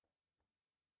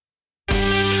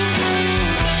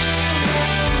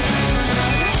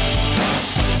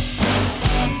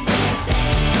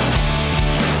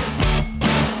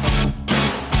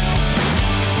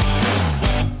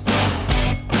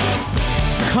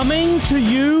Coming to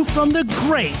you from the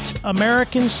great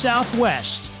American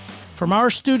Southwest, from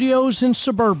our studios in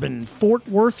suburban Fort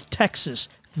Worth, Texas,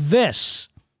 this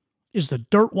is the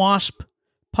Dirt Wasp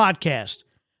Podcast.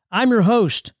 I'm your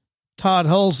host, Todd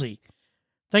Hulsey.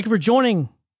 Thank you for joining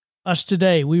us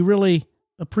today. We really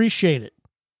appreciate it.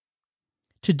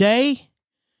 Today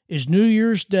is New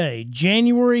Year's Day,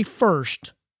 January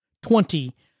 1st,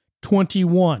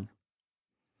 2021.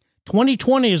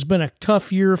 2020 has been a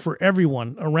tough year for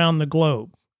everyone around the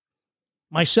globe,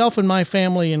 myself and my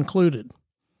family included.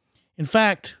 In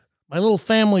fact, my little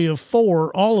family of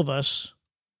four, all of us,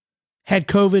 had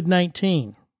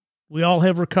COVID-19. We all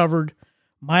have recovered,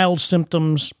 mild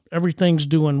symptoms, everything's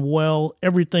doing well,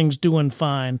 everything's doing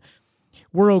fine.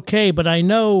 We're okay, but I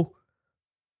know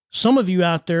some of you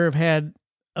out there have had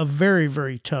a very,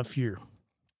 very tough year.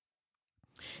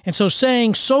 And so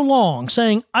saying so long,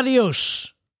 saying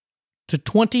adios to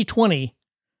 2020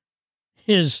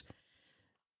 is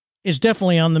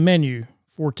definitely on the menu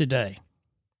for today.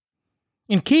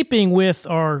 In keeping with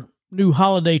our new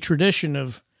holiday tradition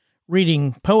of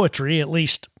reading poetry, at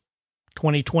least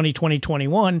 2020,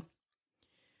 2021,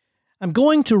 I'm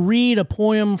going to read a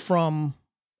poem from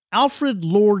Alfred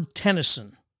Lord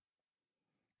Tennyson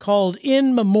called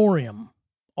In Memoriam,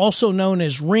 also known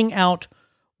as Ring Out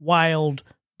Wild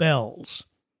Bells.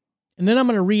 And then I'm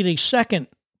going to read a second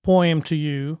poem to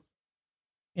you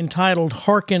entitled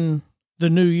Hearken the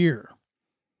New Year.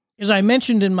 As I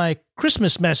mentioned in my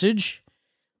Christmas message,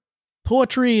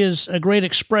 poetry is a great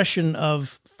expression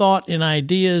of thought and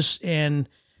ideas, and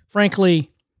frankly,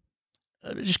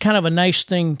 just kind of a nice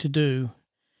thing to do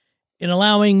in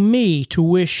allowing me to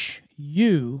wish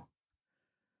you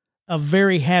a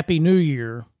very happy new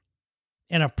year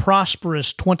and a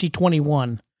prosperous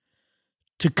 2021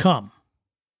 to come.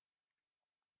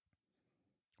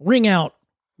 Ring out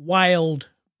wild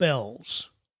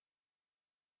bells.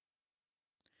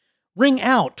 Ring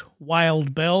out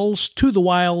wild bells to the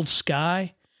wild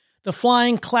sky, the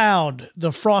flying cloud,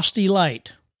 the frosty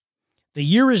light. The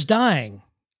year is dying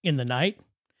in the night.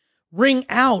 Ring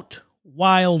out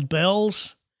wild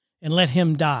bells and let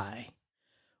him die.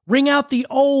 Ring out the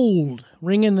old,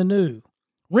 ring in the new.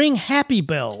 Ring happy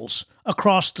bells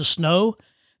across the snow.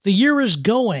 The year is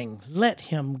going, let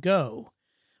him go.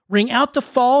 Ring out the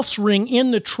false, ring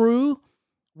in the true.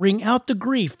 Ring out the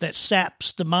grief that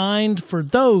saps the mind for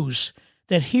those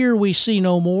that here we see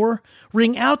no more.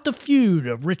 Ring out the feud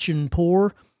of rich and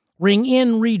poor. Ring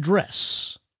in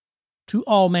redress to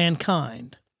all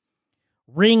mankind.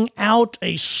 Ring out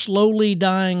a slowly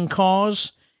dying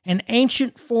cause and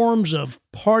ancient forms of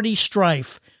party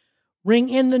strife. Ring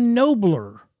in the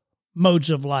nobler modes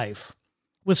of life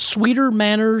with sweeter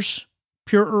manners,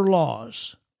 purer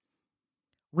laws.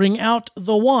 Ring out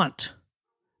the want,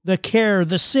 the care,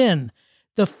 the sin,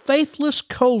 the faithless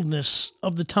coldness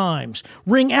of the times.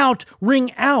 Ring out,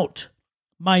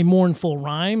 my mournful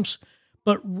rhymes,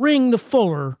 but ring the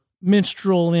fuller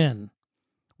minstrel in.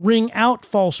 Ring out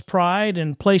false pride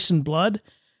and place in blood,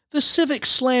 the civic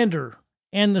slander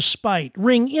and the spite.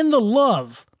 Ring in the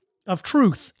love of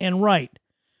truth and right.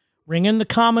 Ring in the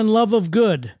common love of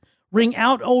good. Ring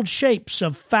out old shapes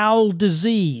of foul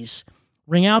disease.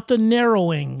 Ring out the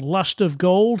narrowing lust of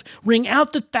gold. Ring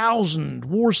out the 1,000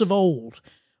 wars of old.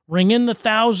 Ring in the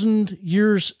 1,000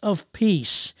 years of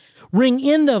peace. Ring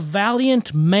in the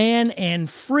valiant man and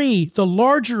free, the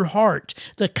larger heart,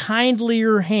 the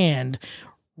kindlier hand.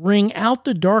 Ring out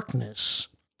the darkness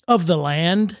of the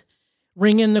land.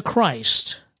 Ring in the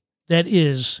Christ that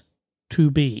is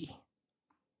to be.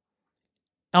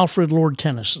 Alfred Lord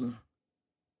Tennyson.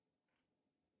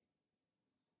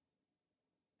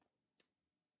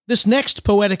 This next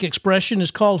poetic expression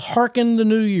is called Hearken the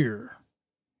New Year.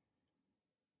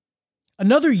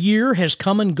 Another year has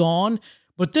come and gone,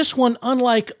 but this one,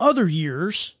 unlike other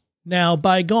years, now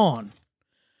bygone.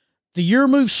 The year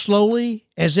moves slowly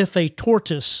as if a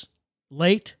tortoise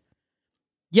late,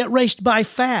 yet raced by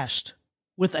fast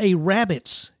with a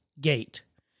rabbit's gait.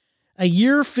 A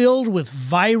year filled with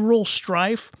viral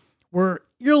strife where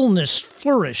illness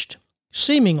flourished,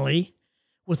 seemingly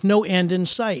with no end in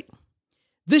sight.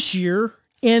 This year,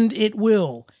 end it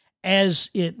will, as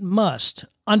it must,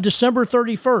 on December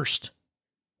 31st,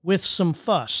 with some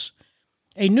fuss.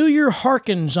 A new year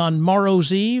hearkens on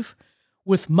morrow's eve,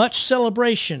 with much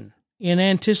celebration in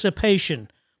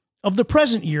anticipation of the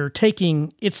present year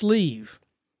taking its leave.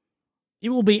 It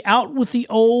will be out with the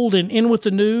old and in with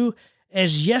the new,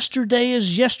 as yesterday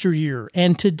is yesteryear,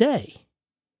 and today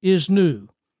is new.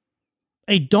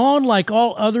 A dawn like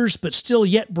all others, but still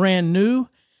yet brand new.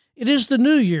 It is the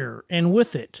new year, and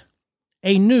with it,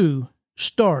 a new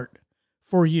start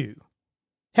for you.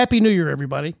 Happy New Year,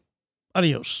 everybody.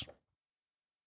 Adios.